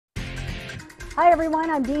Hi everyone,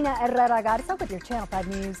 I'm Dina Herrera Garza with your Channel 5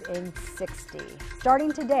 News in 60.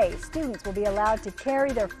 Starting today, students will be allowed to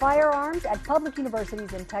carry their firearms at public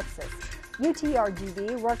universities in Texas.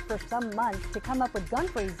 KRGV worked for some months to come up with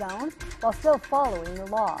gun-free zones while still following the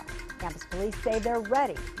law. Campus police say they're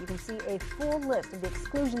ready. You can see a full list of the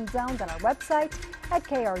exclusion zones on our website at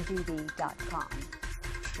krgv.com.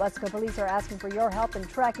 Weslaco police are asking for your help in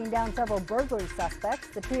tracking down several burglary suspects.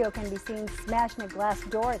 The trio can be seen smashing a glass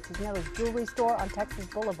door at Cisneros Jewelry Store on Texas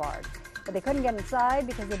Boulevard. But they couldn't get inside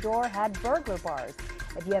because the door had burglar bars.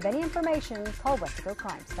 If you have any information, call Weslaco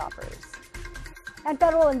Crime Stoppers. And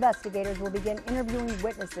federal investigators will begin interviewing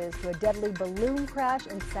witnesses to a deadly balloon crash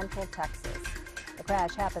in central Texas. The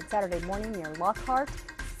crash happened Saturday morning near Lockhart.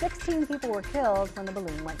 16 people were killed when the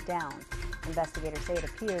balloon went down. Investigators say it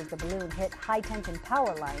appears the balloon hit high-tension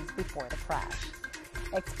power lines before the crash.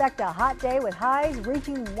 Expect a hot day with highs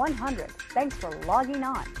reaching 100. Thanks for logging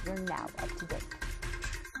on. You're now up to date.